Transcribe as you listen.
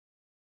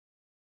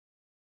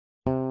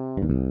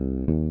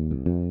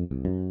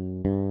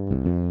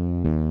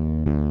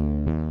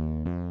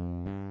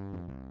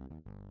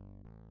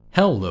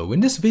Hello, in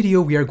this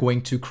video we are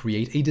going to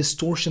create a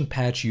distortion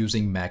patch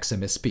using Max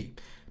MSP.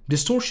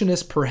 Distortion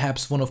is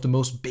perhaps one of the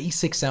most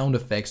basic sound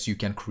effects you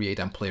can create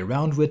and play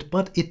around with,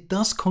 but it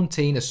does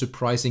contain a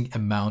surprising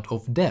amount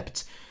of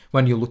depth.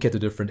 When you look at the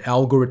different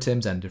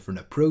algorithms and different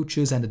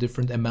approaches and the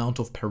different amount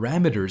of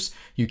parameters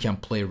you can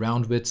play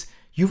around with,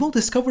 you will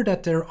discover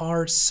that there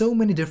are so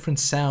many different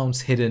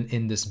sounds hidden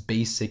in this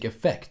basic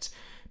effect.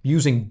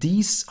 Using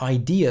these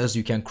ideas,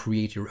 you can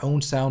create your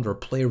own sound or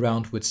play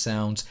around with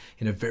sounds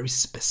in a very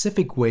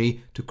specific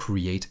way to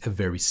create a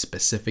very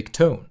specific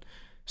tone.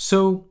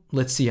 So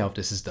let's see how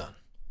this is done.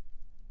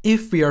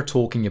 If we are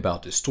talking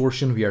about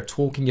distortion, we are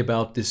talking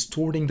about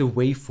distorting the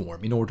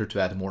waveform in order to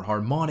add more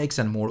harmonics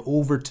and more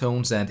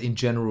overtones and in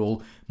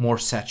general more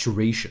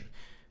saturation.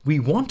 We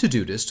want to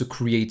do this to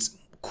create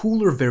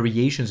cooler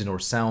variations in our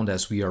sound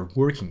as we are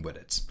working with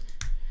it.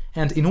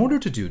 And in order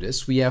to do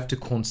this, we have to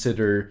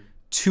consider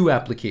two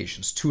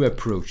applications, two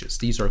approaches.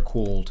 These are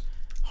called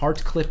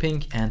hard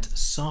clipping and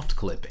soft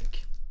clipping.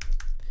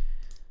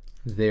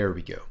 There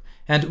we go.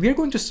 And we are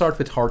going to start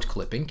with hard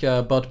clipping,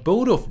 but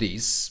both of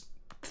these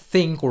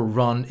think or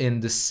run in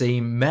the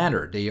same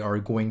manner. They are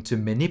going to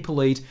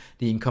manipulate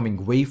the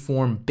incoming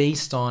waveform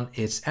based on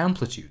its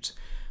amplitude.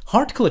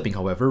 Hard clipping,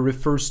 however,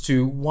 refers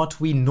to what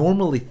we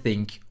normally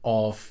think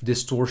of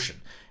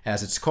distortion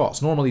as its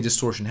cause. Normally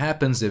distortion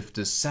happens if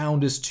the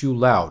sound is too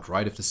loud,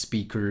 right? If the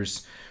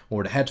speakers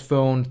or the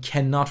headphone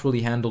cannot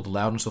really handle the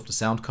loudness of the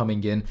sound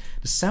coming in,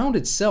 the sound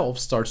itself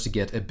starts to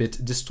get a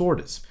bit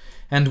distorted.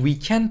 And we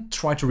can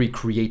try to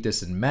recreate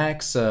this in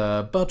Max,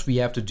 but we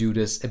have to do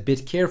this a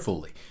bit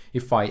carefully.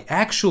 If I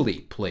actually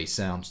play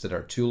sounds that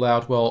are too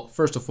loud, well,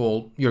 first of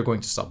all, you're going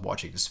to stop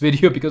watching this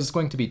video because it's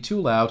going to be too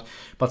loud,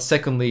 but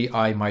secondly,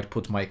 I might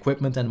put my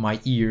equipment and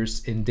my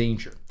ears in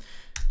danger.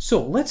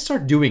 So let's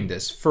start doing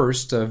this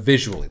first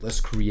visually.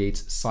 Let's create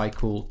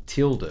cycle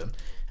tilde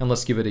and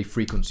let's give it a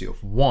frequency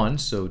of 1.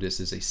 So this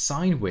is a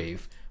sine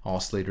wave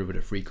oscillator with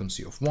a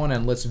frequency of 1,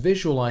 and let's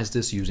visualize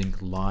this using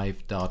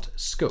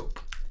live.scope.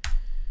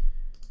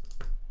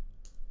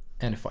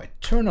 And if I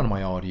turn on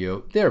my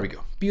audio, there we go.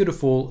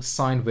 Beautiful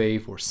sine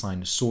wave or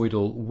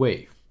sinusoidal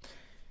wave.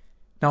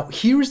 Now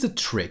here is the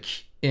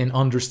trick in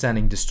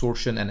understanding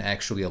distortion and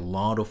actually a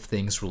lot of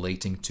things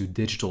relating to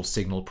digital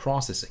signal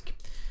processing.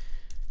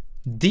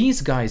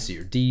 These guys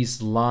here,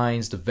 these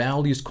lines, the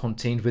values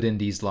contained within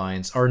these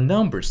lines are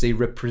numbers. They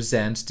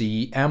represent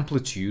the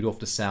amplitude of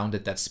the sound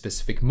at that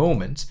specific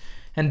moment.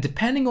 And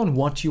depending on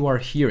what you are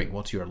hearing,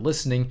 what you are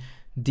listening,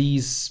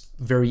 these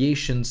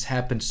variations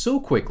happen so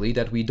quickly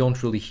that we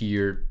don't really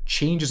hear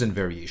changes in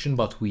variation,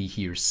 but we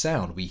hear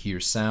sound. We hear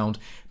sound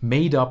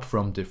made up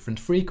from different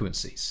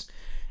frequencies.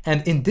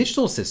 And in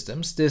digital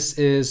systems, this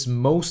is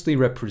mostly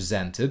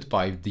represented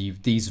by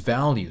these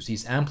values,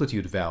 these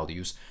amplitude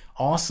values,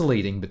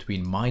 oscillating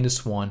between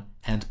 -1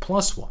 and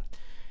 +1.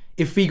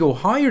 If we go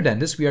higher than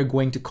this, we are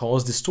going to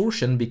cause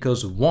distortion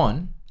because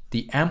 1,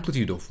 the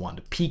amplitude of 1,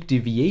 the peak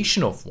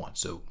deviation of 1,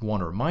 so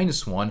 1 or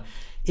 -1,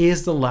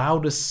 is the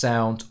loudest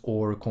sound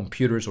our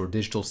computers or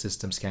digital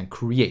systems can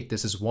create.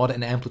 This is what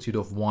an amplitude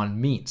of 1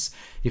 means.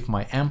 If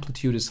my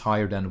amplitude is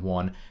higher than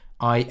 1,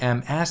 I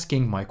am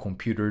asking my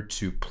computer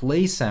to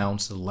play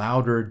sounds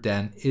louder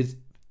than it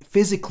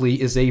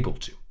physically is able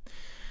to.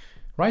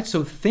 Right?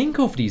 So think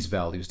of these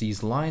values,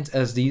 these lines,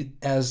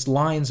 as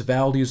lines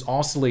values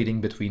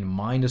oscillating between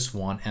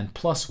 -1 and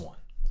 +1.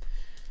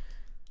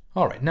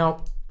 All right,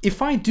 now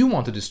if I do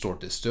want to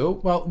distort this though,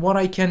 well, what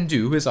I can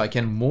do is I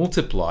can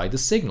multiply the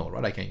signal,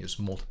 right? I can use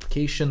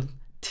multiplication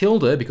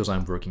tilde because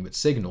I'm working with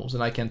signals,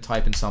 and I can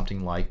type in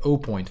something like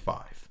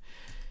 0.5.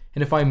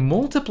 And if I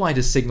multiply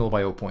the signal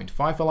by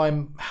 0.5, well,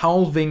 I'm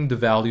halving the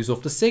values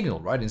of the signal,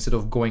 right? Instead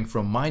of going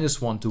from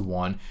 -1 to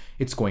 1,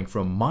 it's going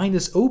from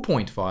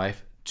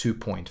 -0.5 to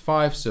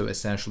 0.5. So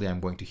essentially I'm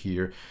going to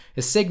hear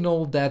a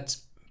signal that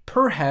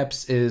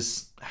perhaps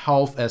is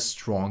half as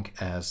strong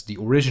as the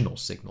original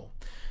signal.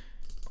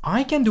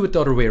 I can do it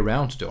the other way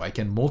around though. I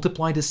can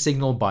multiply the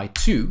signal by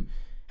 2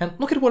 and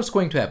look at what's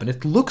going to happen.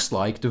 It looks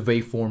like the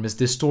waveform is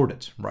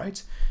distorted,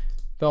 right?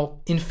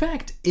 Well, in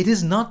fact, it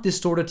is not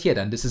distorted yet,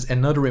 and this is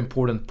another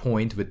important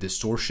point with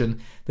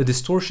distortion. The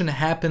distortion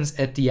happens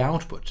at the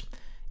output.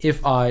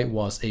 If I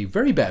was a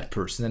very bad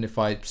person and if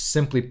I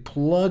simply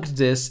plugged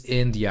this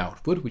in the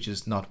output, which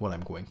is not what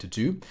I'm going to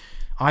do,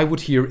 I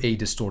would hear a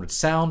distorted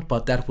sound,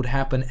 but that would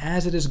happen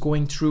as it is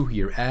going through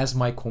here, as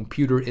my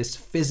computer is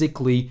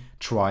physically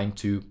trying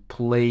to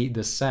play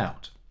the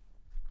sound.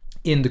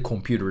 In the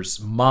computer's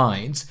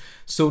mind,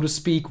 so to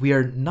speak, we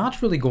are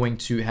not really going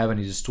to have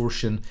any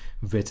distortion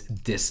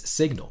with this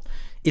signal.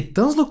 It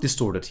does look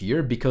distorted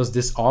here because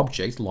this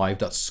object,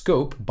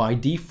 live.scope, by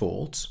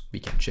default, we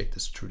can check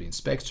this through the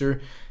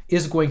inspector,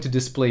 is going to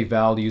display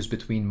values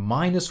between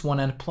 -1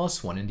 and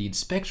 +1 in the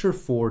inspector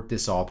for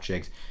this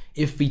object.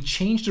 If we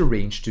change the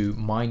range to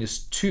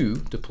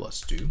 -2 to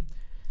 +2,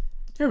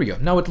 there we go.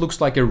 Now it looks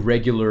like a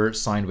regular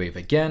sine wave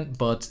again,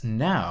 but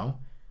now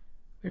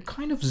we're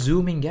kind of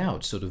zooming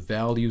out, so the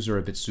values are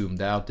a bit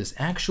zoomed out. This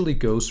actually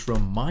goes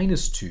from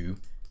 -2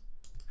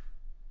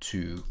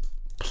 to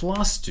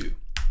 +2.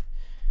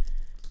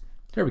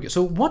 There we go.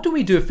 So what do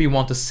we do if we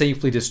want to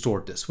safely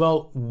distort this?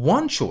 Well,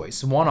 one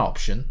choice, one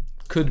option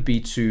could be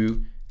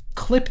to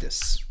clip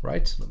this,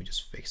 right? Let me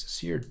just fix this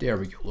here. There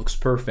we go, looks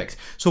perfect.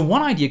 So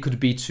one idea could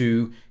be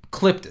to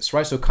clip this,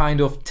 right? So kind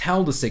of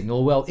tell the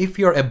signal, well, if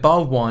you're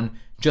above 1,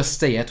 just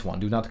stay at 1.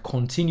 Do not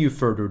continue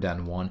further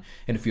than 1.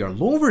 And if you are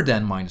lower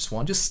than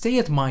 -1, just stay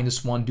at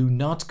 -1. Do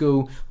not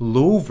go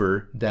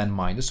lower than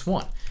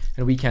 -1.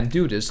 And we can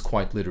do this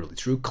quite literally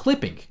through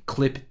clipping.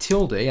 Clip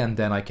tilde, and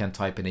then I can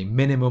type in a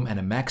minimum and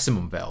a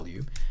maximum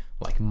value,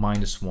 like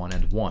 -1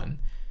 and 1.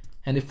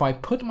 And if I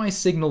put my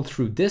signal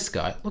through this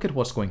guy, look at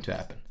what's going to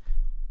happen.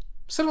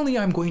 Suddenly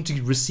I'm going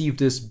to receive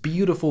this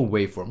beautiful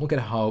waveform. Look at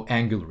how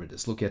angular it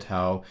is. Look at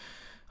how,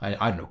 I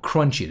don't know,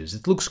 crunchy it is.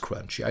 It looks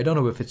crunchy. I don't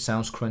know if it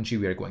sounds crunchy.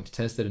 We are going to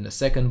test it in a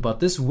second. But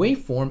this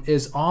waveform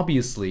is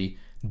obviously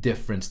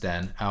different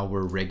than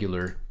our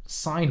regular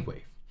sine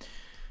wave.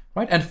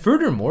 Right? And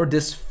furthermore,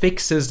 this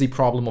fixes the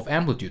problem of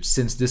amplitude,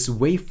 since this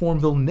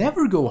waveform will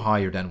never go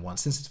higher than 1,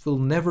 since it will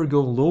never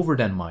go lower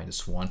than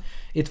 -1,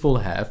 it will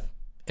have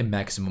a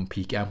maximum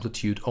peak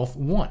amplitude of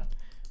 1.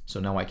 So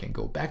now I can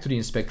go back to the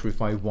inspector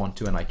if I want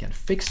to, and I can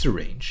fix the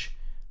range.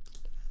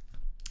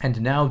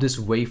 And now this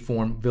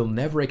waveform will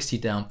never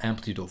exceed the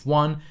amplitude of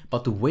 1,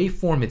 but the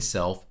waveform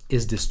itself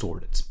is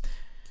distorted.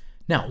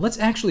 Now, let's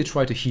actually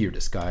try to hear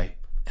this guy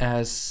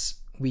as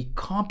we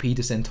copy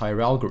this entire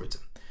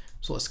algorithm.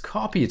 So let's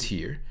copy it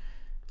here,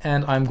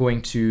 and I'm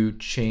going to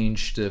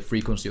change the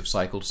frequency of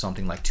cycle to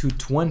something like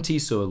 220,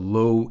 so a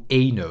low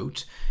A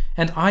note.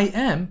 And I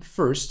am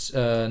first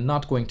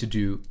not going to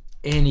do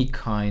any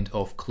kind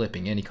of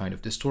clipping, any kind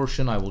of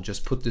distortion. I will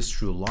just put this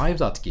through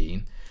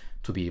live.gain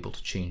to be able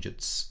to change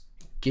its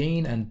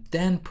gain and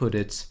then put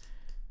it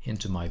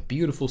into my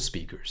beautiful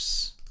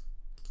speakers.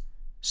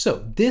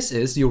 So this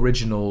is the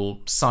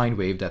original sine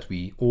wave that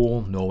we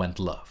all know and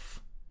love.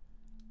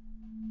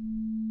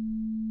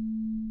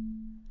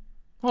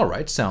 All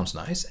right, sounds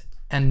nice.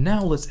 And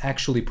now let's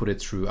actually put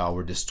it through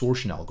our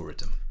distortion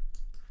algorithm.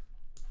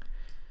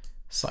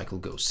 Cycle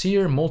goes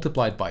here,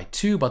 multiplied by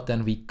 2, but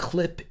then we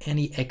clip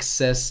any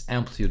excess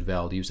amplitude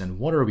values. And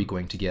what are we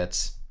going to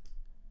get?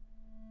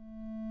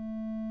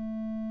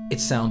 It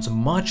sounds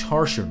much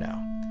harsher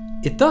now.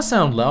 It does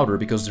sound louder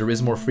because there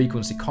is more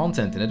frequency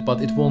content in it,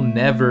 but it will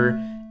never,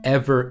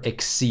 ever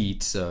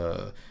exceed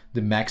the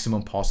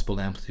maximum possible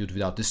amplitude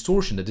without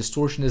distortion. The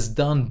distortion is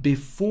done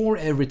before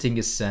everything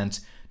is sent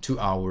to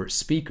our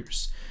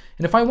speakers.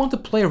 And if I want to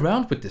play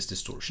around with this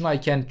distortion, I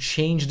can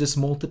change this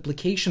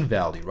multiplication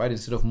value, right?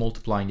 Instead of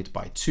multiplying it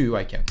by 2,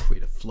 I can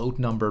create a float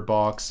number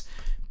box,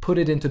 put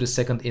it into the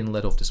second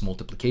inlet of this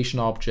multiplication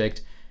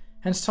object,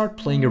 and start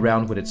playing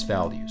around with its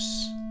values.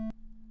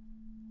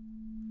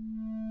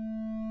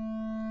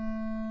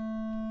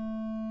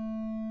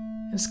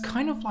 It's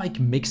kind of like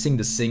mixing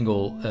the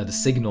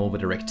signal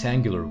with a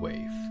rectangular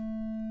wave.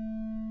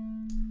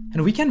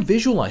 And we can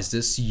visualize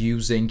this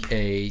using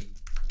a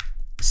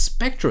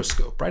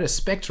spectroscope, right? A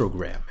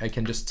spectrogram. I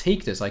can just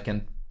take this. I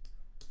can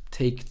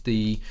take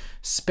the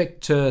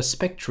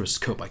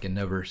spectroscope. I can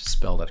never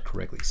spell that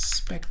correctly.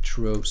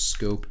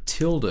 Spectroscope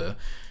tilde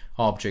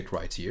object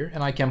right here,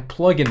 and I can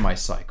plug in my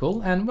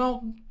cycle. And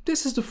well,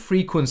 this is the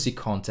frequency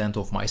content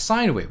of my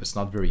sine wave. It's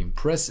not very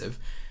impressive,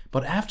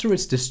 but after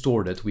it's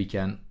distorted, we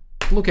can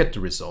look at the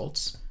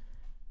results.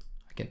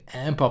 I can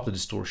amp up the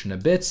distortion a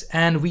bit,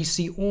 and we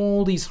see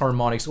all these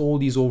harmonics, all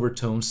these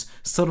overtones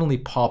suddenly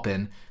pop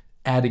in,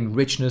 adding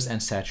richness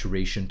and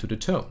saturation to the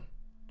tone.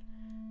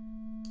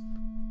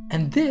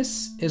 And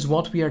this is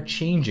what we are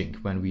changing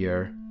when we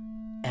are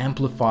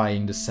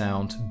amplifying the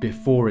sound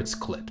before it's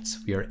clipped.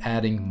 We are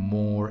adding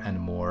more and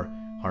more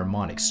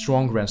harmonics,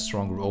 stronger and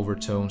stronger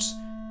overtones,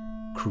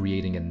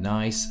 creating a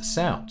nice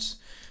sound.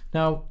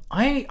 Now,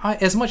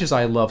 as much as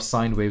I love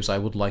sine waves, I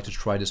would like to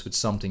try this with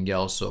something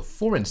else. So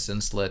for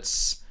instance,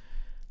 let's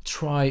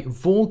try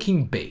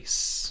walking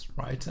bass,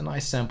 right? A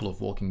nice sample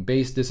of walking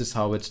bass. This is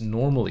how it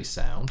normally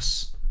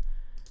sounds.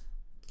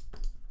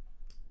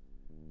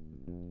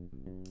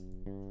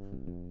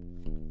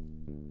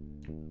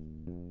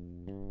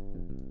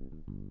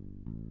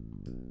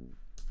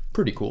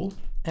 Pretty cool.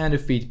 And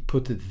if we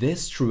put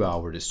this through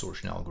our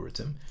distortion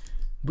algorithm,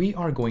 we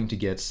are going to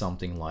get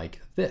something like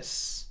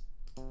this.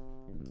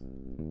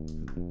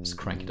 Let's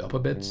crank it up a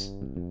bit.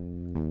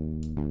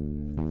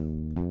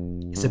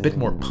 It's a bit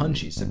more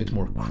punchy, it's a bit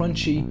more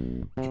crunchy.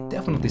 It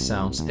definitely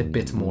sounds a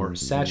bit more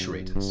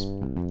saturated,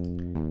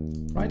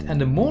 right?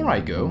 And the more I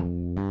go,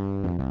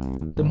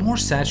 the more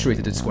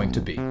saturated it's going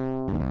to be.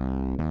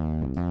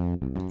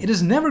 It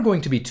is never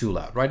going to be too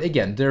loud, right?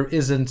 Again, there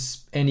isn't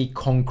any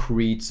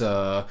concrete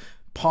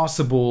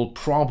possible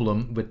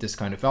problem with this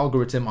kind of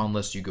algorithm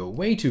unless you go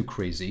way too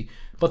crazy.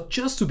 But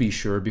just to be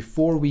sure,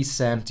 before we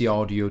send the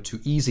audio to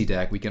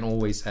EasyDAC, we can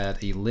always add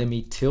a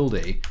limit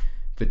tilde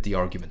with the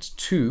argument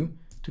 2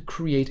 to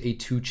create a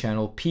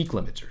 2-channel peak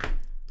limiter.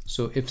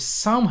 So if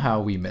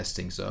somehow we mess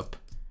things up,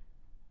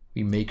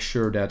 we make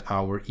sure that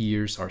our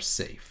ears are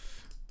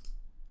safe.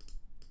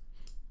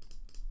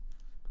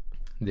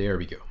 There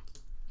we go.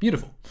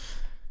 Beautiful.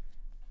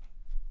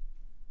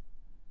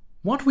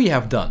 What we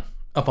have done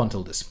up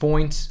until this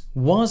point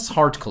was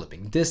hard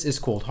clipping. This is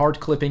called hard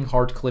clipping.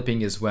 Hard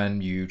clipping is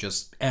when you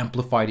just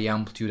amplify the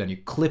amplitude and you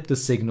clip the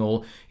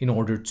signal in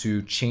order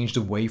to change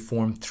the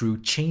waveform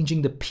through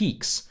changing the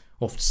peaks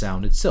of the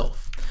sound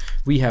itself.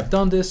 We have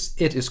done this,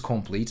 it is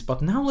complete,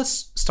 but now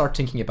let's start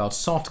thinking about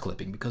soft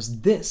clipping,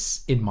 because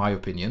this, in my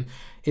opinion,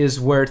 is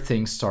where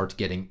things start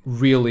getting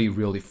really,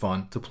 really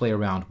fun to play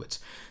around with.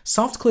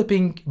 Soft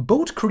clipping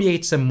both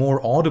creates a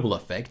more audible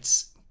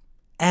effects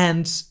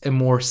and a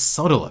more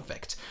subtle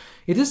effect.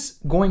 It is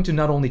going to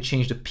not only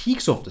change the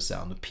peaks of the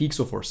sound, the peaks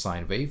of our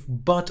sine wave,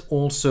 but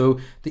also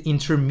the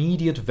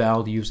intermediate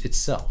values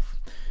itself.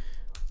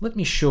 Let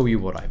me show you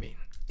what I mean.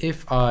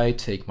 If I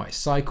take my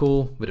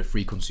cycle with a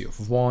frequency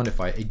of 1, if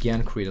I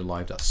again create a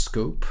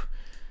live.scope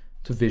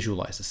to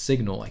visualize the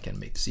signal, I can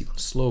make this even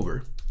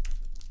slower.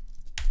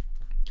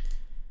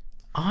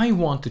 I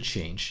want to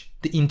change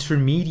the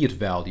intermediate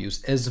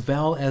values as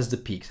well as the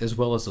peaks, as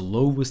well as the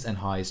lowest and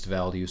highest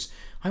values.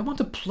 I want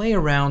to play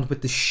around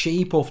with the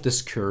shape of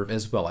this curve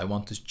as well. I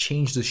want to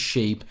change the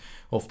shape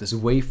of this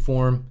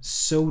waveform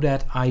so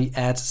that I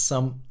add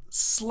some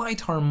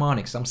slight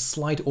harmonics, some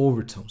slight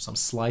overtones, some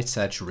slight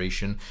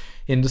saturation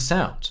in the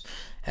sound.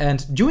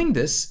 And doing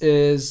this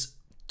is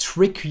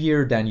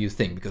trickier than you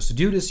think, because to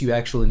do this you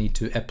actually need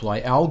to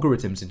apply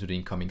algorithms into the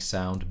incoming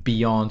sound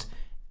beyond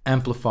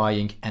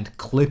amplifying and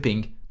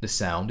clipping the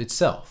sound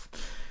itself.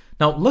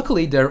 Now,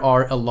 luckily, there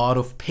are a lot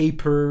of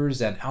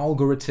papers and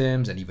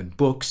algorithms and even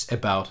books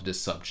about this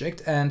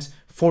subject, and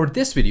for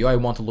this video I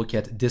want to look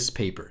at this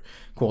paper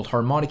called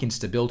Harmonic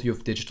Instability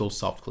of Digital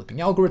Soft Clipping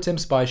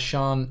Algorithms by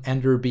Sean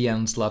Enderby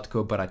and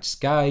Zlatko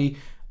Baratsky.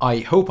 I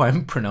hope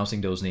I'm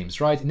pronouncing those names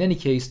right. In any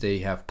case, they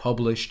have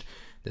published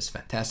this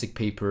fantastic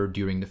paper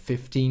during the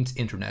 15th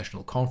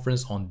International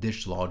Conference on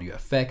Digital Audio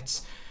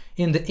Effects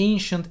in the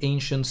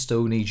ancient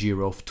Stone Age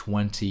era of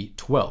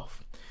 2012.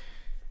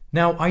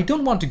 Now, I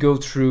don't want to go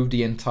through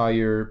the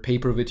entire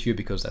paper with you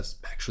because that's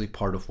actually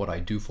part of what I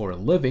do for a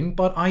living,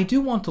 but I do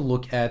want to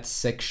look at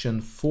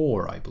section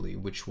 4, I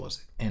believe, which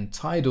was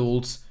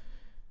entitled,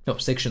 no,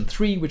 section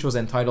 3, which was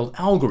entitled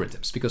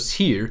Algorithms, because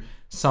here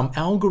some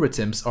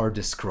algorithms are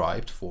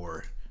described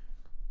for,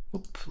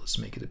 let's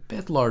make it a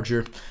bit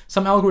larger.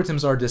 Some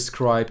algorithms are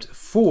described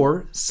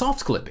for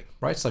soft clipping,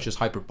 right? Such as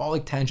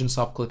hyperbolic tangent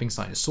soft clipping,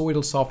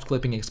 sinusoidal soft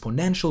clipping,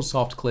 exponential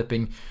soft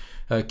clipping,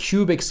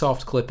 cubic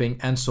soft clipping,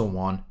 and so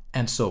on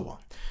and so on.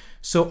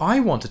 So I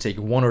want to take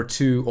one or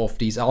two of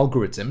these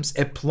algorithms,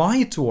 apply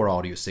it to our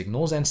audio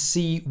signals, and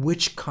see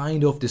which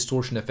kind of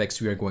distortion effects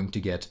we are going to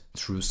get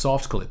through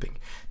soft clipping.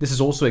 This is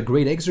also a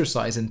great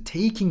exercise in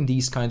taking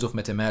these kinds of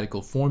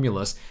mathematical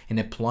formulas and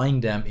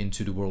applying them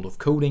into the world of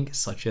coding,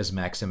 such as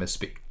Max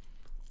MSP.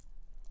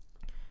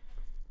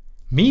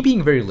 Me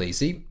being very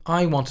lazy,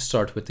 I want to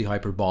start with the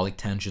hyperbolic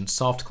tangent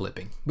soft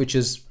clipping, which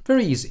is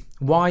very easy.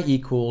 Y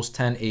equals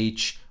tan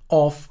h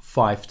of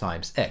 5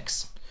 times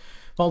x.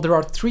 Well, there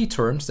are 3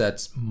 terms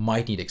that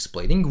might need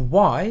explaining.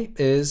 Y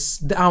is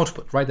the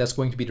output, right? That's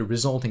going to be the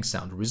resulting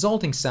sound. The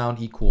resulting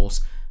sound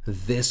equals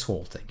this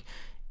whole thing.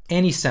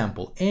 Any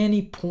sample,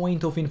 any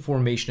point of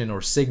information in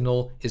our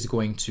signal is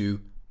going to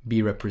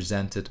be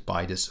represented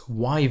by this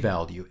Y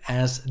value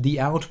as the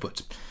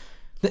output.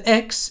 The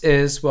X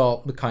is,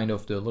 well, the kind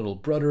of the little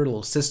brother,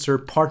 little sister,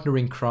 partner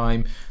in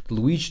crime,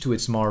 Luigi to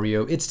its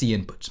Mario. It's the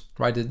input,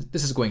 right?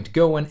 This is going to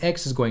go in,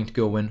 X is going to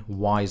go in,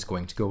 Y is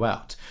going to go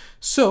out.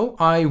 So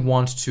I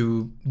want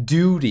to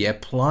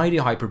apply the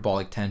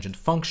hyperbolic tangent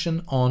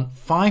function on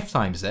 5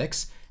 times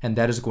X, and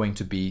that is going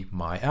to be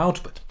my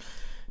output.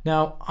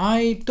 Now,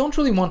 I don't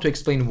really want to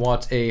explain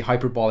what a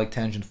hyperbolic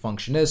tangent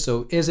function is.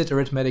 So is it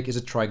arithmetic? Is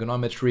it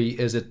trigonometry?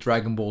 Is it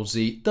Dragon Ball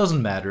Z?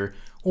 Doesn't matter.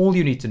 All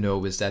you need to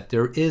know is that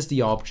there is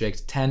the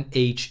object tan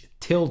h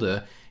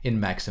tilde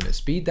in Max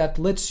MSP that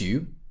lets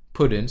you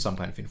put in some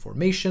kind of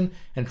information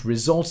and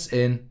results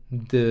in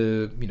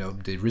the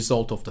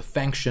result of the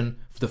function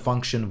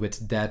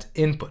with that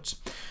input.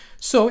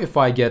 So if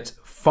I get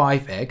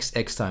 5x,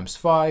 x times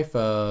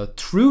 5,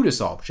 through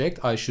this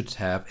object, I should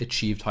have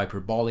achieved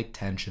hyperbolic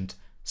tangent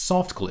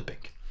soft clipping.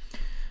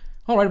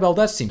 All right, well,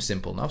 that seems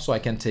simple enough. So I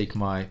can take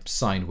my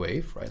sine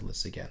wave, right?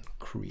 Let's again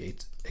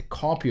create a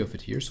copy of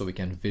it here so we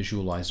can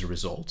visualize the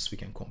results. We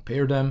can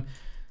compare them.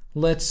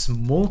 Let's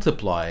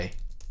multiply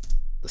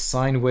the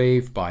sine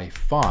wave by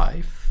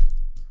 5.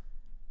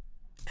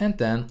 And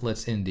then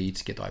let's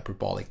indeed get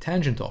hyperbolic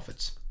tangent of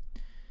it.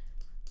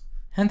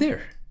 And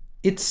there.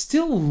 It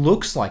still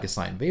looks like a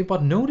sine wave,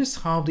 but notice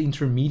how the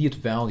intermediate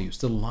values,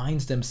 the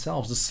lines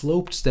themselves, the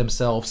slopes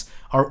themselves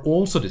are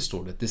also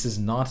distorted. This is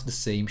not the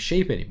same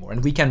shape anymore.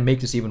 And we can make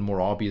this even more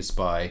obvious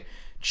by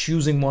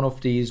choosing one of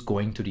these,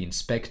 going to the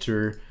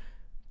inspector,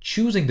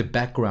 choosing the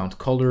background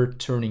color,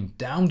 turning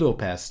down the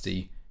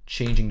opacity,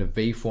 changing the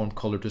waveform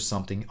color to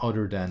something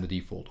other than the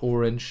default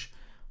orange,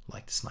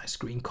 like this nice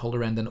green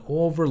color, and then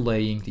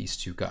overlaying these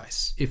two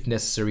guys. If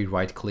necessary,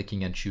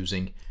 right-clicking and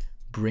choosing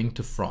bring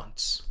to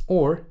front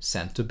or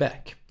send to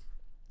back.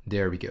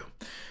 There we go.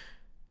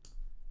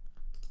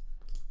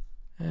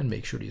 And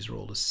make sure these are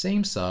all the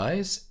same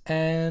size.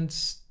 And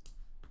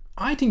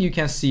I think you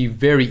can see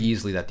very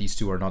easily that these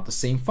two are not the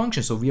same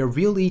function. So we are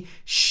really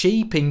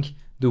shaping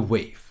the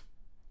wave.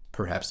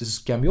 Perhaps this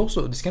can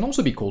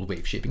also be called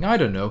wave shaping. I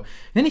don't know.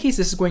 In any case,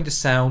 this is going to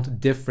sound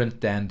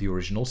different than the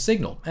original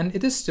signal. And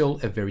it is still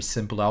a very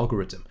simple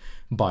algorithm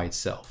by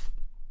itself.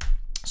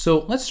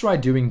 So let's try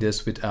doing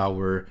this with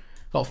our,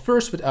 well,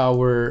 first with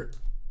our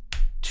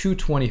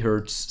 220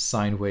 Hertz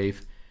sine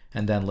wave,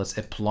 and then let's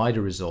apply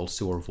the results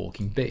to our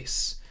walking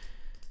bass.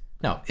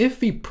 Now,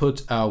 if we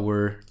put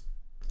our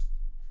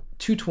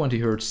 220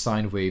 Hertz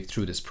sine wave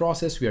through this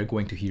process, we are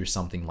going to hear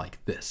something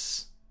like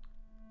this.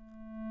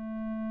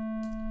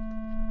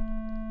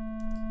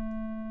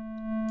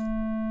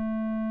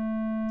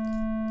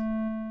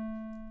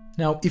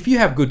 Now, if you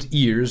have good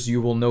ears,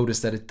 you will notice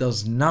that it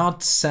does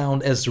not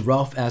sound as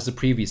rough as the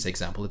previous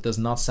example. It does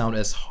not sound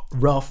as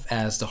rough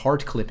as the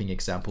heart clipping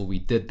example we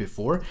did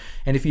before.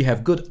 And if you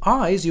have good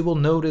eyes, you will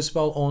notice,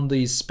 well, on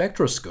the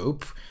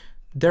spectroscope,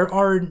 there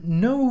are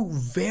no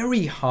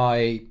very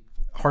high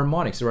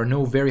harmonics. There are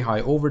no very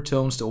high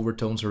overtones. The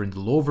overtones are in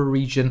the lower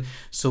region.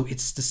 So the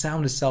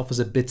sound itself is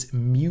a bit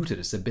muted.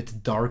 It's a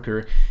bit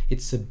darker.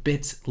 It's a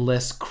bit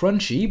less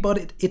crunchy,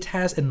 but it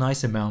has a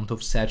nice amount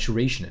of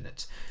saturation in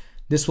it.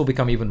 This will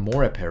become even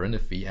more apparent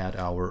if we add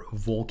our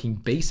walking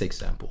bass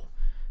example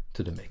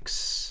to the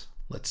mix.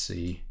 Let's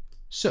see.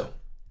 So,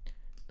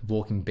 the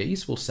walking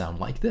bass will sound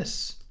like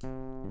this.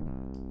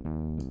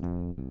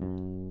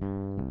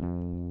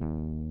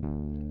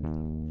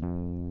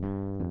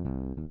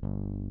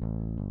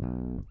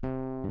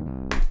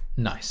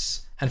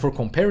 Nice. And for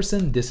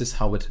comparison, this is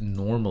how it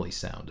normally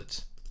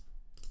sounded.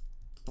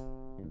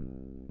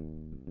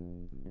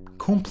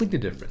 Completely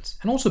different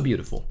and also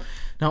beautiful.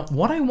 Now,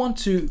 what I want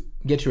to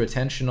get your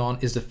attention on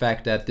is the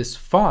fact that this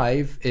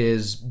 5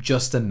 is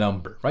just a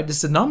number, right? This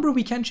is a number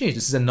we can change.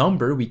 This is a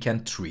number we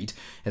can treat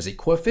as a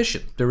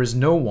coefficient. There is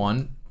no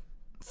one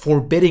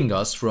forbidding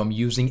us from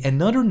using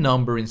another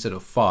number instead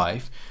of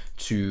 5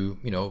 to,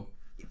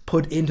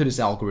 put into this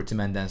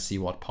algorithm and then see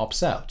what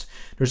pops out.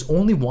 There's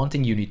only one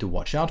thing you need to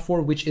watch out for,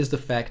 which is the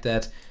fact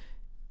that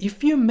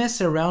if you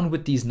mess around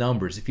with these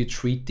numbers, if you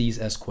treat these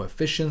as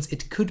coefficients,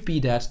 it could be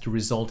that the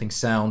resulting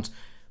sound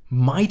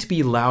might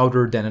be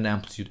louder than an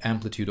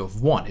amplitude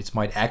of 1. It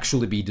might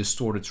actually be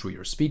distorted through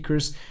your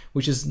speakers,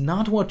 which is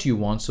not what you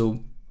want.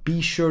 So be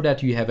sure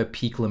that you have a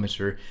peak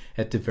limiter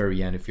at the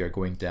very end if you are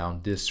going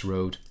down this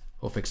road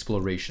of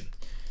exploration.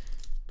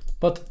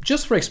 But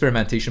just for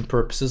experimentation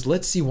purposes,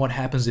 let's see what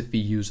happens if we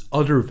use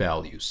other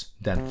values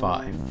than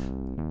 5.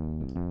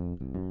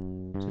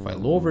 So if I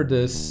lower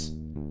this,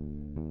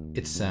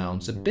 it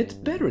sounds a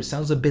bit better. It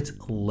sounds a bit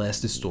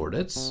less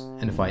distorted.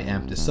 And if I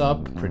amp this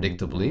up,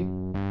 predictably,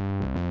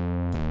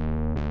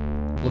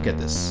 look at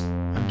this.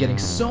 I'm getting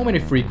so many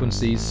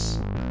frequencies.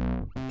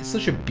 It's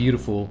such a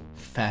beautiful,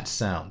 fat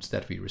sound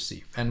that we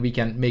receive. And we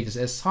can make this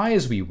as high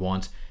as we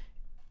want.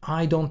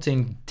 I don't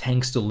think,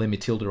 thanks to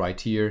limit tilde right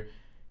here,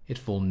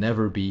 it will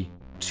never be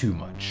too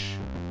much.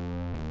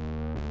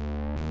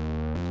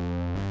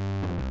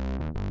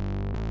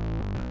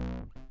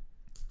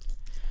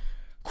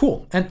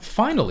 Cool. And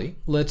finally,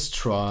 let's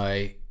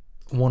try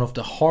one of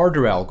the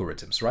harder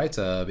algorithms, right?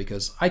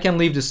 Because I can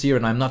leave this here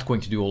and I'm not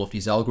going to do all of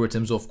these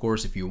algorithms. Of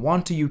course, if you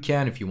want to, you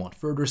can. If you want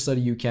further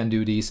study, you can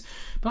do these.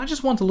 But I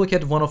just want to look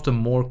at one of the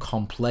more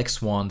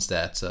complex ones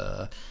that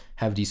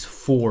have these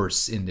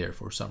 4s in there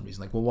for some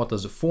reason. Like, well, what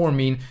does a 4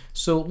 mean?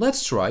 So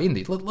let's try,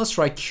 indeed, let's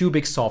try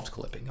cubic soft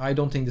clipping. I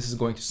don't think this is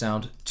going to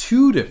sound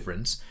too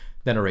different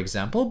than our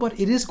example, but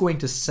it is going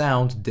to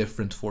sound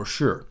different for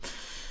sure.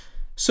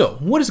 So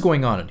what is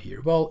going on in here?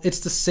 Well,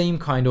 it's the same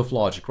kind of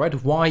logic,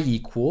 right? Y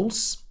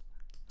equals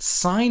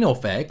sine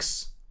of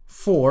x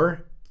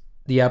for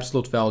the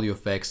absolute value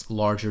of x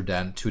larger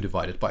than 2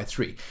 divided by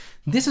 3.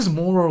 This is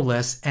more or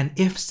less an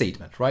if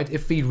statement, right?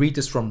 If we read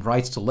this from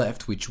right to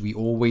left, which we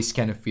always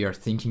can if we are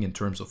thinking in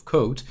terms of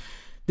code,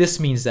 this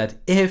means that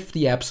if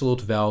the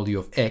absolute value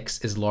of x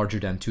is larger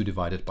than 2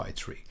 divided by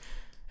 3.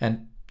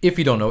 And if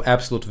you don't know,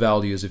 absolute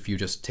value is if you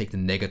just take the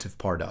negative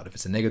part out. If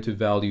it's a negative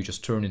value, you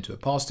just turn into a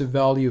positive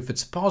value. If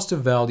it's a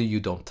positive value,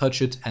 you don't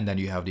touch it, and then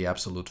you have the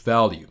absolute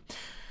value.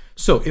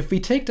 So if we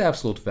take the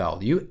absolute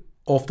value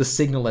of the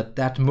signal at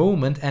that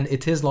moment, and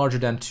it is larger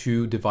than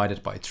 2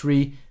 divided by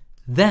 3,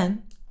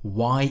 then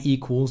y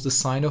equals the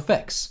sine of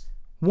x.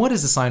 What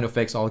is the sine of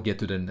x? I'll get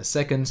to that in a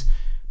second.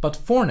 But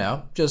for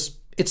now, just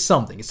it's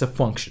something, it's a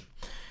function.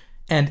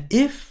 And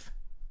if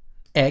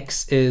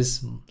x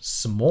is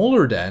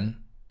smaller than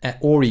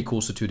or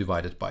equals to 2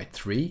 divided by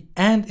 3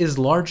 and is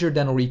larger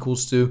than or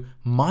equals to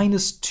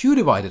minus 2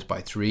 divided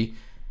by 3,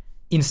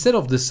 instead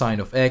of the sine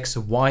of x,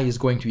 y is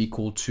going to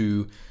equal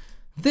to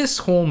this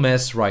whole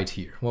mess right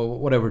here. Well,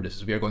 whatever this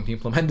is, we are going to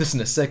implement this in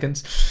a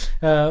second.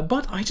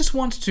 But I just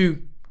want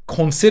to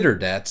consider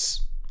that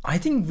I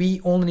think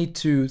we only need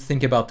to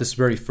think about this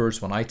very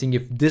first one. I think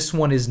if this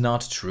one is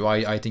not true,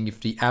 I think if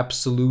the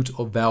absolute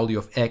value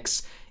of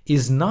x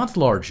is not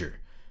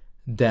larger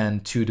than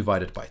 2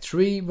 divided by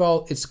 3,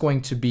 well, it's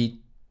going to be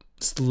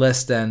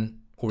less than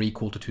or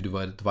equal to 2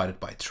 divided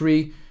by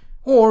 3,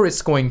 or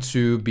it's going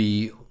to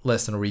be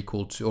less than or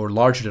equal to, or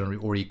larger than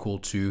or equal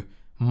to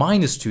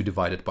minus 2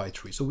 divided by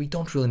 3. So we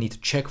don't really need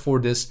to check for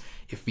this.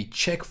 If we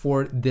check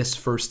for this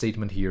first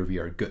statement here, we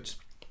are good.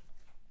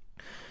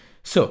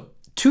 So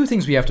two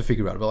things we have to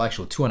figure out. Well,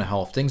 actually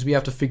 2.5 things. We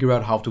have to figure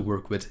out how to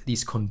work with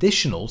these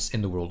conditionals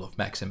in the world of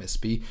max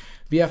MSP.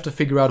 We have to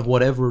figure out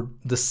whatever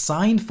the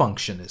sign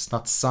function is,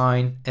 not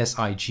sign,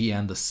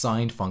 S-I-G-N, the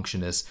sign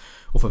function is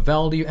of a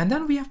value. And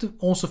then we have to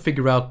also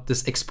figure out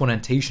this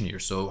exponentation here.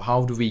 So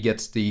how do we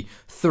get the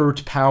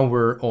third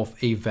power of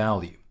a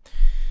value?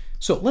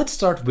 So let's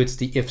start with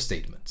the if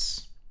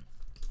statements.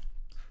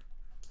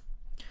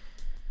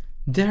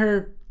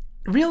 There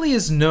really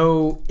is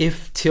no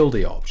if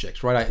tilde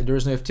object, right? There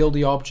is no if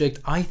tilde object.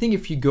 I think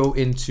if you go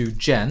into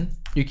gen,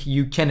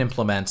 you can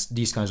implement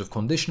these kinds of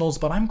conditionals,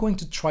 but I'm going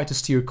to try to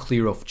steer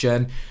clear of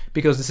gen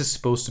because this is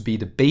supposed to be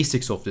the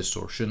basics of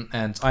distortion,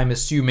 and I'm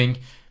assuming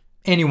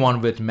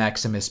anyone with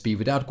max MSP,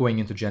 without going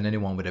into gen,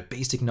 anyone with a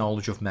basic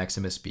knowledge of max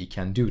MSP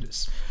can do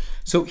this.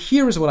 So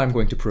here is what I'm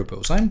going to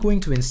propose. I'm going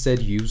to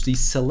instead use the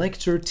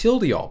selector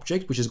tilde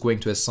object, which is going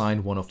to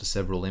assign one of the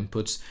several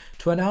inputs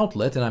to an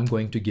outlet, and I'm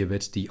going to give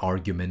it the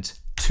argument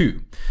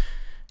 2,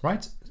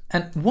 right?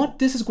 And what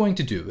this is going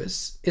to do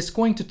is it's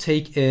going to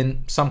take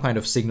in some kind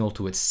of signal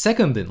to its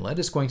second inlet,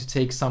 it's going to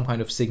take some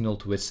kind of signal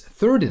to its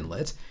third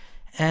inlet,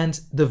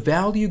 and the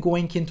value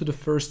going into the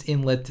first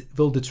inlet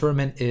will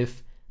determine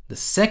if the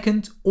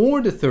second or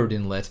the third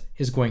inlet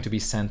is going to be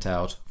sent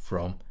out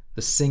from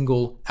the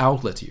single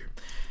outlet here.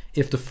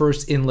 If the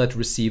first inlet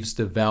receives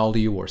the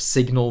value or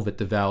signal with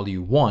the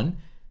value 1,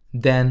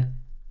 then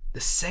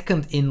the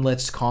second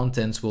inlet's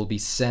contents will be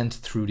sent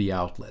through the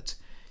outlet.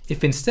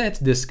 If instead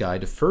this guy,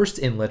 the first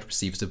inlet,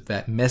 receives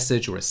a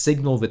message or a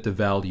signal with the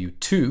value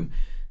 2,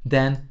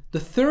 then the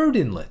third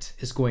inlet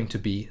is going to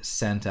be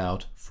sent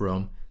out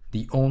from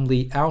the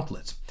only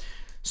outlet.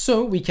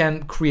 So we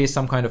can create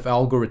some kind of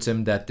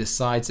algorithm that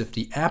decides if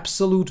the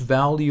absolute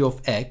value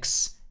of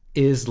x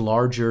is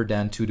larger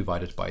than 2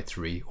 divided by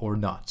 3 or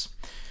not.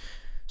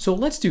 So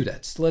let's do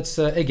that. Let's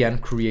again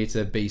create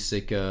a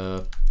basic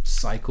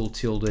cycle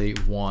tilde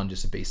 1,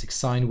 just a basic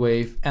sine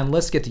wave, and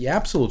let's get the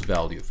absolute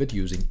value of it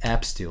using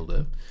abs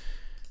tilde,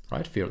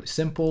 right? Fairly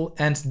simple.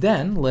 And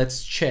then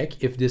let's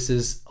check if this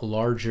is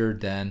larger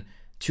than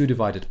 2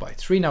 divided by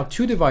 3. Now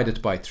 2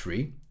 divided by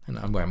 3, and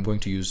I'm going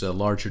to use a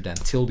larger than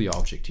tilde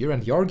object here,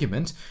 and the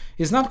argument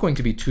is not going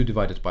to be 2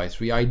 divided by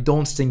 3. I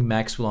don't think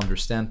Max will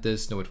understand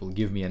this. No, it will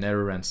give me an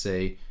error and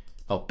say,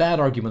 well, bad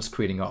arguments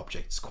creating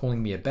objects,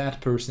 calling me a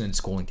bad person and it's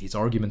calling these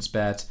arguments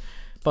bad.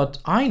 But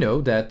I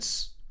know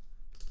that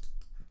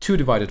 2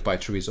 divided by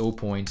 3 is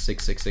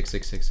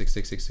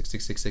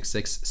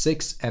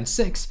 0.6666666666666 and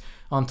 6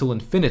 until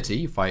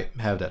infinity, if I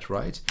have that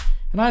right.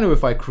 And I know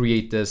if I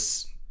create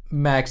this,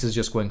 Max is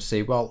just going to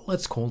say, well,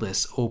 let's call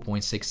this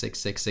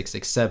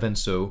 0.666667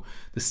 so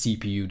the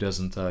CPU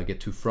doesn't get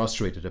too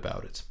frustrated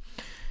about it.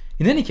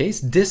 In any case,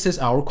 this is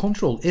our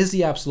control. Is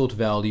the absolute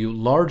value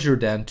larger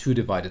than 2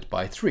 divided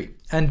by 3?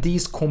 And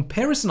these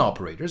comparison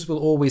operators will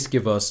always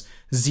give us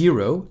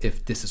 0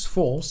 if this is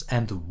false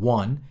and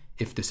 1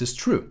 if this is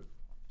true.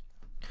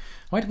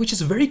 Right? Which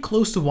is very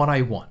close to what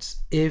I want.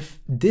 If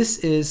this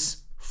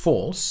is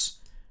false,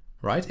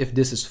 right? If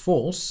this is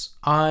false,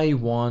 I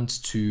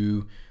want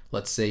to,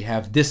 let's say,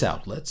 have this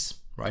outlet,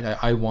 right?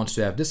 I want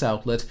to have this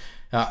outlet.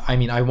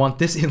 I want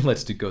this inlet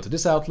to go to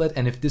this outlet,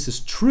 and if this is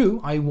true,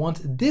 I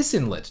want this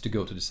inlet to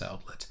go to this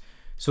outlet.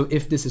 So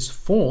if this is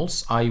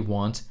false, I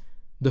want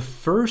the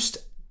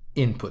first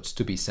input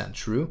to be sent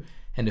through,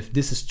 and if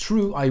this is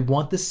true, I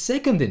want the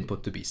second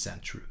input to be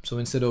sent through. So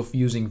instead of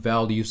using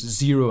values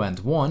 0 and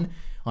 1,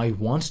 I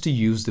want to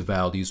use the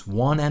values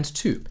 1 and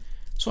 2.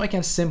 So I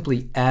can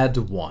simply add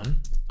 1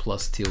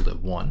 plus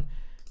tilde 1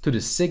 to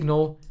the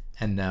signal,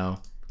 and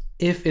now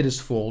if it is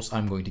false,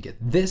 I'm going to get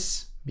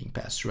this being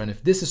passed through, and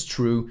if this is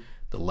true,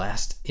 the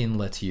last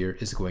inlet here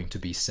is going to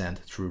be sent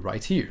through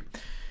right here.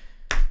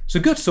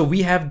 So good, so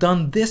we have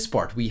done this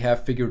part. We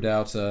have figured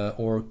out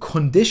our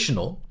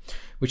conditional,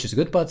 which is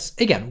good, but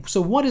again,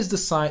 so what is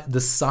the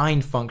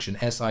sign function,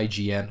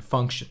 S-I-G-N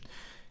function?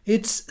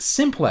 It's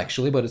simple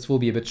actually, but it will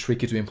be a bit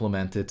tricky to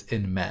implement it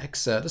in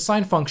Max. The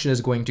sign function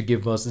is going to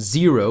give us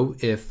 0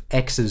 if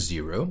x is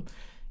 0.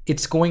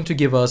 It's going to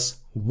give us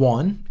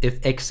 1 if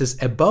x is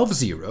above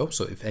 0,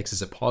 so if x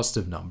is a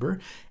positive number,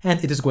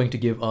 and it is going to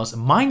give us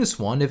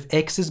 -1 if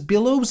x is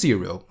below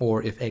 0,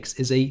 or if x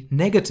is a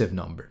negative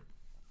number.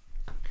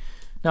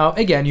 Now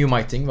again, you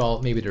might think,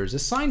 well, maybe there's a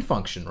sign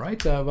function,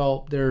 right?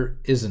 Well, there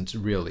isn't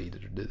really.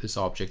 This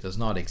object does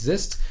not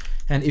exist.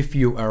 And if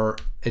you are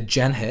a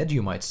gen head,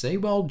 you might say,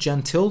 well,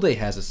 gen tilde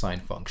has a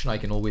sign function. I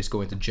can always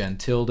go into gen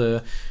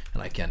tilde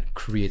and I can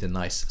create a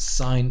nice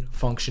sign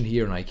function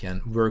here, and I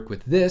can work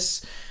with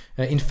this.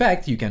 In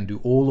fact, you can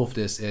do all of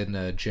this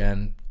in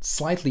gen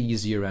slightly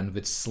easier and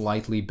with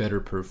slightly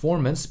better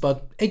performance,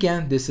 but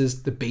again, this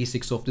is the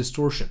basics of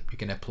distortion. You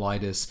can apply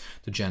this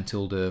to gen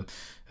tilde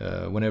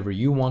whenever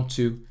you want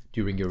to.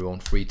 during your own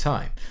free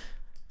time.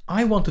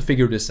 I want to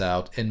figure this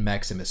out in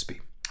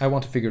MaxMSP. I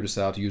want to figure this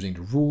out using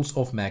the rules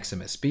of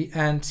MaxMSP,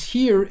 and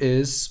here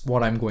is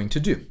what I'm going to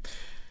do.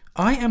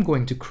 I am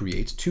going to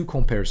create two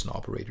comparison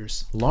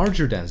operators,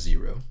 larger than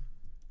 0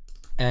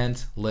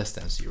 and less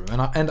than 0.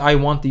 And I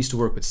want these to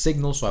work with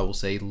signals, so I will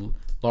say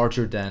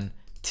larger than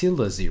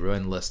 -0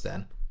 and less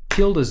than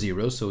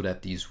 -0 so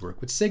that these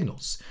work with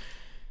signals.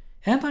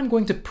 And I'm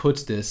going to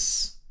put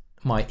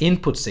my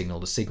input signal,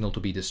 the signal to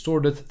be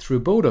distorted, through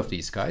both of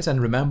these guys.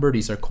 And remember,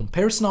 these are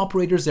comparison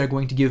operators. They're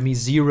going to give me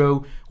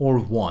 0 or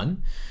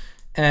 1.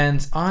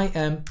 And I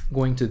am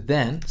going to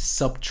then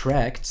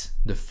subtract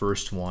the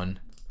first one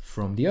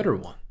from the other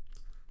one.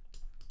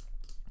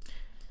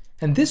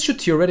 And this should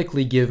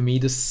theoretically give me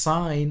the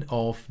sign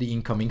of the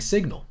incoming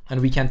signal.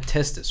 And we can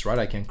test this, right?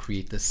 I can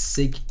create the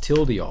sig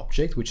tilde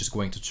object, which is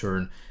going to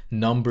turn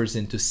numbers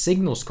into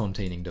signals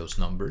containing those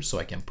numbers. So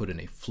I can put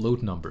in a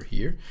float number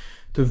here.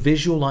 To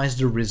visualize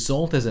the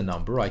result as a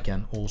number, I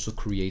can also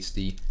create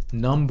the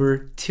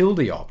number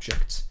tilde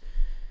object.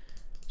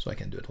 So I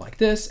can do it like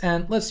this.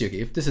 And let's see,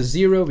 okay, if this is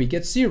 0, we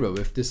get 0.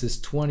 If this is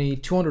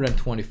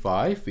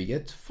 225, we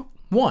get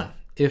 1.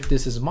 If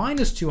this is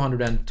minus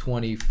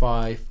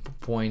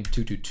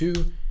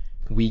 225.222,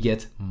 we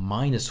get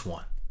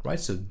 -1, right?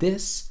 So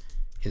this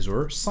is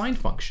our sine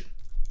function.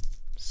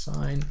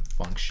 Sine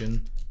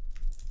function,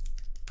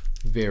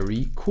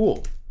 very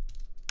cool,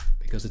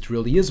 because it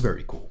really is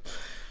very cool.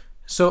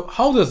 So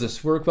how does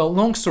this work? Well,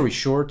 long story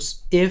short,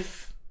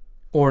 if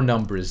our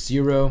number is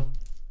 0,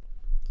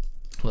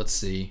 let's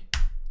see,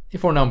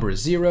 if our number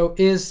is 0,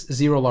 is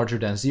 0 larger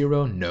than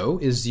 0? No.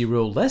 Is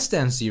 0 less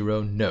than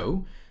 0?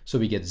 No. So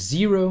we get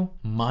 0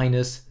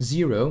 minus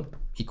 0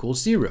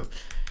 equals 0.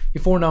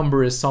 If our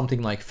number is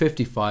something like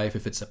 55,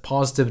 if it's a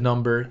positive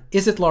number,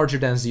 is it larger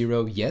than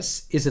 0?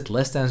 Yes. Is it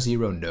less than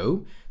 0?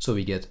 No. So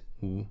we get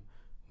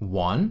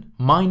 1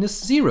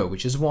 minus 0,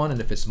 which is 1. And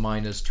if it's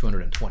minus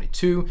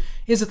 222,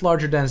 is it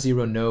larger than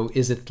 0? No.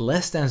 Is it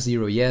less than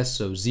 0? Yes.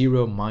 So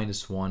 0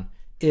 minus 1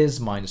 is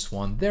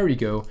 -1. There you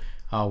go,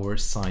 our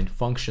sine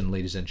function,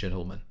 ladies and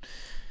gentlemen.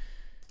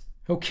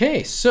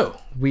 Okay, so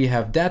we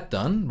have that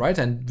done, right?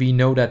 And we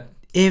know that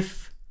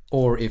if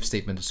our if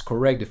statement is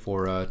correct, if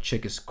our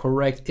check is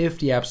correct, if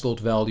the absolute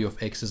value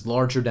of x is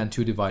larger than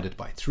 2 divided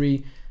by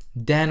 3,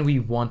 then we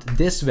want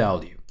this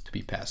value to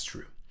be passed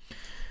through.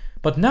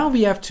 But now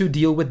we have to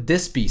deal with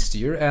this beast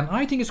here, and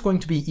I think it's going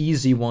to be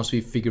easy once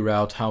we figure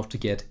out how to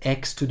get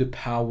x to the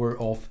power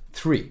of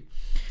 3.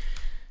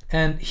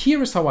 And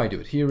here is how I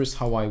do it. Here is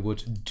how I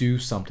would do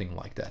something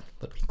like that.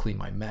 Let me clean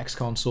my Max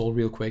console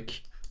real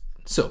quick.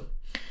 So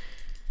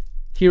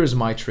here is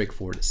my trick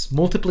for this.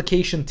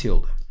 Multiplication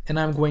tilde. And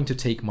I'm going to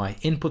take my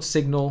input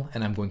signal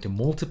and I'm going to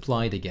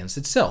multiply it against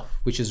itself,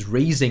 which is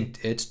raising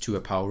it to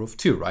a power of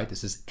 2, right?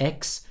 This is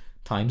x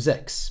times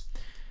x.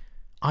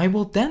 I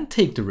will then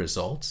take the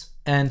result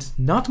and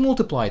not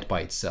multiply it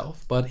by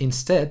itself, but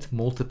instead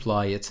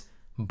multiply it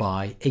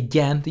by,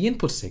 again, the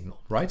input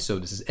signal, right? So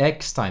this is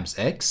x times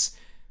x,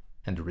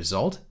 and the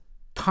result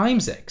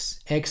times x.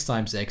 X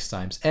times x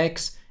times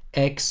x,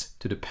 x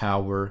to the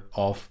power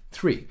of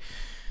 3.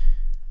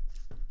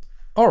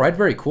 All right,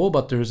 very cool,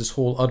 but there's this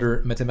whole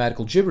other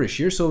mathematical gibberish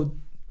here. So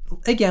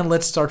again,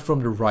 let's start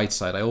from the right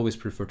side. I always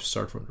prefer to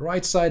start from the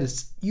right side.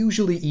 It's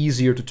usually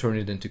easier to turn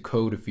it into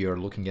code if you are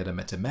looking at a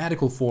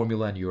mathematical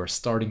formula and you are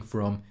starting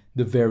from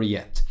the very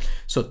end.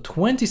 So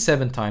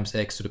 27 times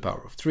x to the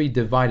power of 3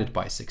 divided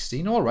by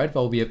 16. All right,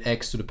 well, we have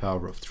x to the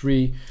power of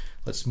 3.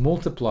 Let's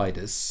multiply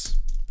this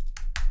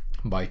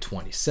by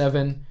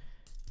 27,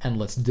 and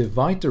let's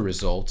divide the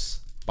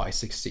results by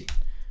 16.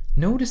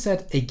 Notice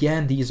that,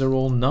 again, these are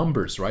all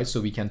numbers, right?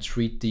 So we can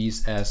treat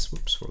these as,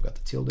 whoops, forgot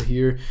the tilde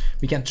here.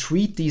 We can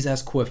treat these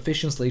as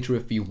coefficients later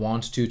if we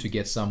want to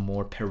get some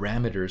more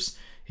parameters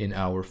in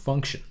our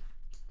function.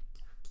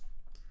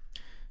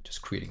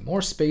 Just creating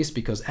more space,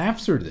 because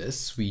after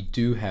this, we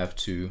do have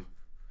to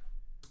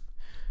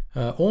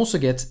also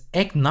get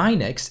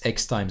 9x,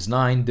 x times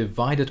 9,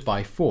 divided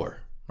by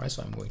 4, right?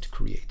 So I'm going to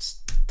create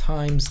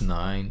times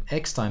 9,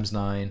 x times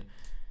 9,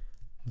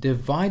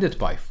 divided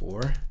by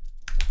 4.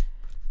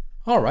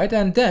 All right,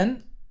 and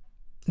then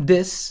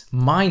this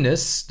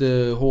minus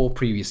the whole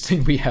previous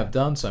thing we have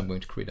done. So I'm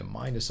going to create a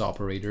minus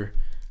operator,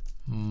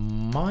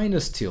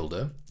 minus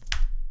tilde,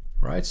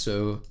 right?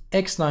 So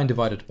x9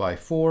 divided by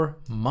 4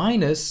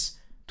 minus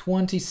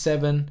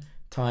 27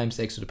 times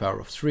x to the power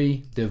of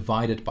 3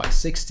 divided by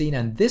 16.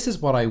 And this is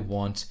what I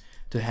want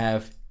to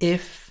have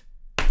if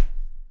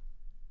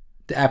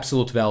the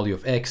absolute value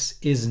of x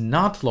is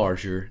not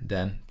larger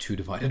than 2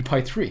 divided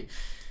by 3.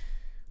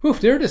 Oof,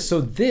 there it is.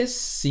 So this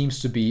seems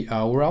to be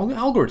our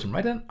algorithm,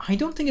 right? And I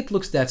don't think it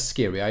looks that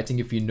scary. I think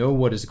if you know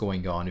what is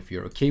going on, if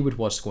you're okay with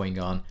what's going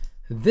on,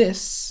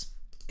 this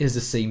is the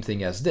same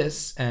thing as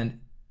this, and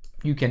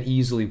you can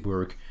easily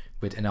work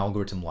with an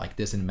algorithm like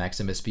this in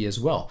MaxMSP as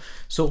well.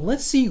 So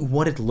let's see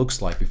what it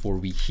looks like before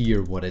we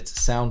hear what it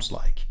sounds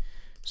like.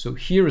 So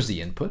here is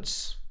the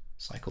inputs,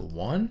 cycle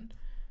 1,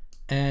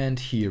 and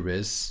here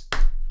is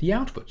the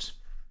output.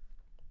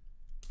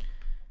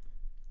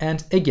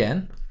 And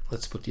again,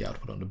 let's put the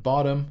output on the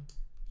bottom.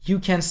 You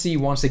can see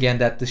once again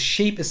that the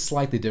shape is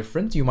slightly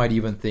different. You might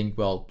even think,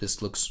 well,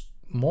 this looks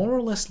more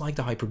or less like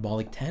the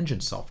hyperbolic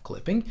tangent soft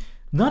clipping.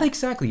 Not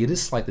exactly, it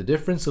is slightly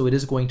different, so it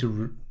is going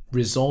to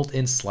result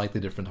in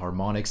slightly different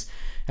harmonics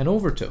and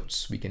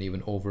overtones. We can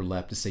even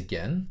overlap this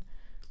again.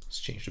 Let's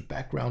change the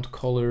background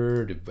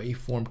color, the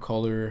waveform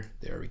color.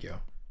 There we go.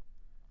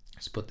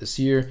 Let's put this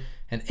here.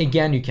 And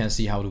again, you can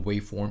see how the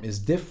waveform is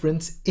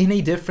different in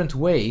a different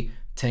way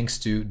thanks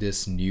to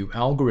this new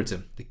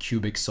algorithm, the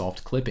cubic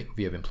soft clipping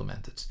we have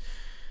implemented.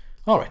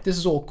 All right, this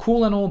is all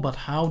cool and all, but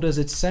how does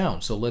it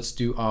sound? So let's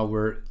do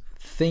our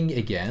thing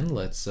again.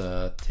 Let's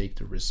take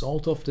the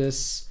result of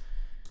this.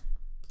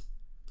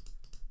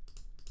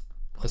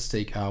 Let's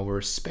take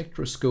our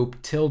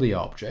spectroscope tilde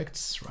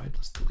objects, right?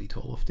 Let's delete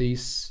all of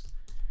these.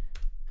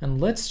 And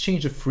let's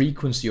change the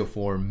frequency of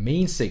our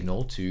main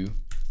signal to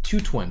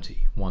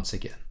 220 once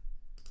again.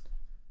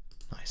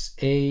 Nice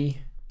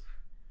A.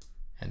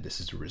 And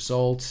this is the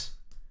result.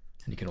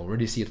 And you can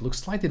already see it looks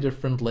slightly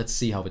different. Let's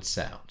see how it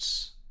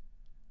sounds.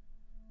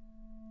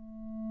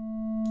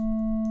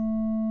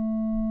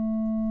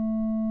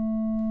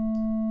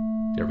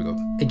 There we go.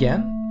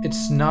 Again,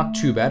 it's not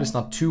too bad. It's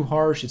not too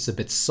harsh. It's a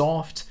bit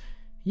soft,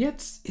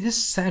 yet it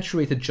is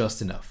saturated just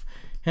enough.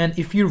 And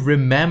if you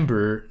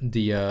remember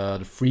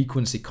the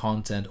frequency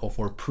content of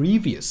our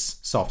previous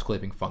soft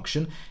clipping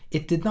function,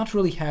 it did not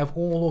really have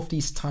all of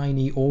these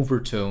tiny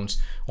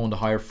overtones on the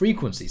higher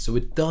frequency. So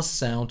it does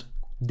sound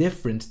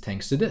different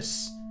thanks to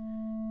this.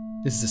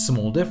 This is a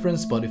small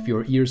difference, but if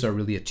your ears are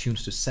really attuned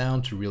to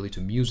sound, to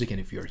music, and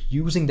if you're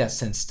using that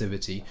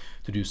sensitivity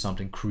to do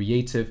something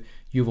creative,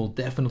 you will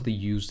definitely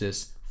use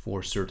this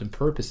for certain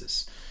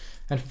purposes.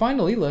 And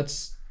finally,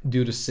 let's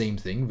do the same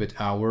thing with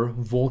our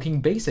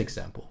walking bass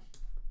example.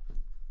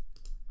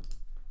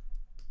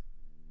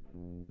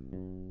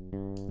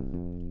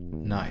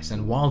 Nice,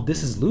 and while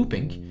this is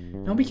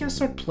looping, now we can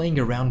start playing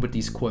around with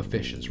these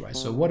coefficients, right?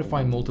 So what if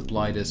I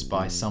multiply this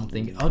by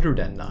something other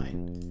than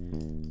 9?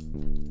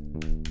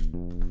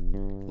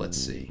 Let's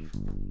see.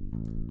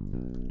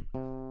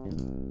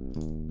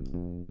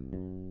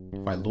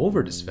 If I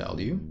lower this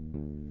value,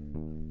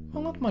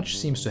 well, not much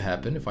seems to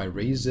happen. If I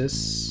raise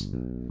this,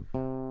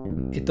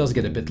 it does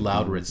get a bit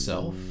louder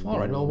itself. All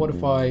right, well, what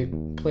if I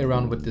play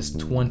around with this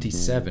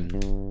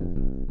 27?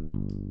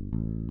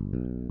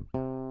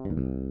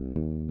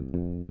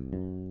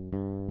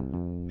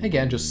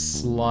 Again,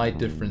 just slight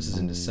differences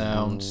in the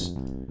sounds.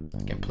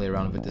 I can play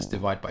around with this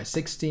divide by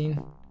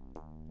 16.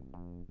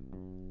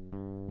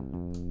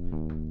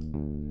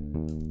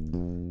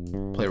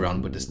 Play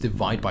around with this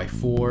divide by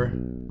 4.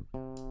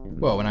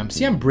 Whoa, and I'm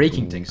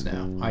breaking things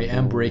now. I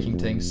am breaking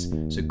things.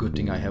 It's a good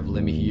thing I have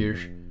Lemmy here.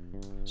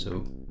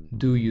 So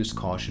do use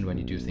caution when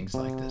you do things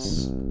like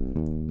this.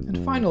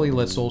 And finally,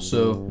 let's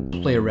also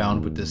play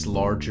around with this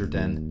larger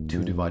than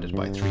 2 divided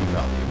by 3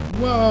 value.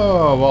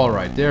 Whoa, all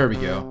right, there we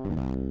go.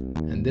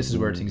 And this is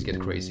where things get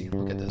crazy.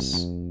 Look at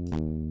this.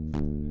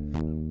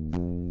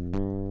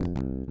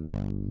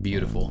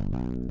 Beautiful.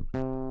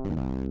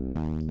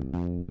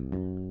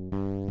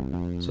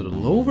 So the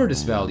lower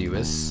this value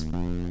is,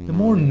 the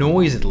more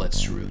noise it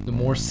lets through, the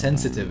more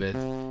sensitive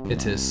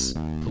it is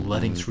to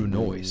letting through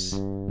noise.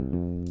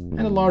 And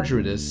the larger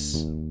it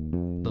is,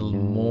 the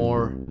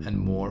more and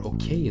more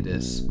okay it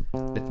is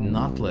with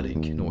not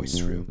letting noise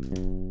through.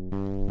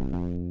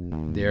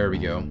 There we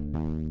go.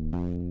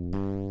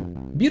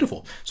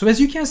 Beautiful. So as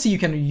you can see, you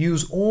can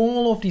use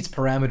all of these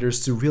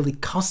parameters to really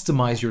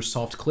customize your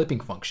soft clipping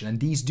function. And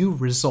these do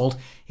result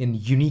in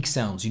unique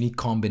sounds, unique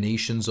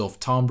combinations of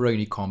timbre,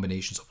 unique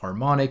combinations of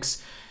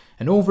harmonics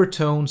and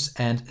overtones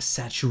and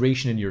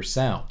saturation in your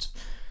sound.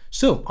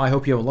 So I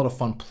hope you have a lot of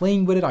fun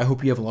playing with it. I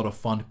hope you have a lot of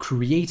fun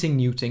creating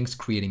new things,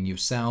 creating new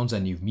sounds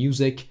and new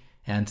music.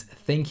 And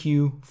thank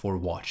you for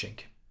watching.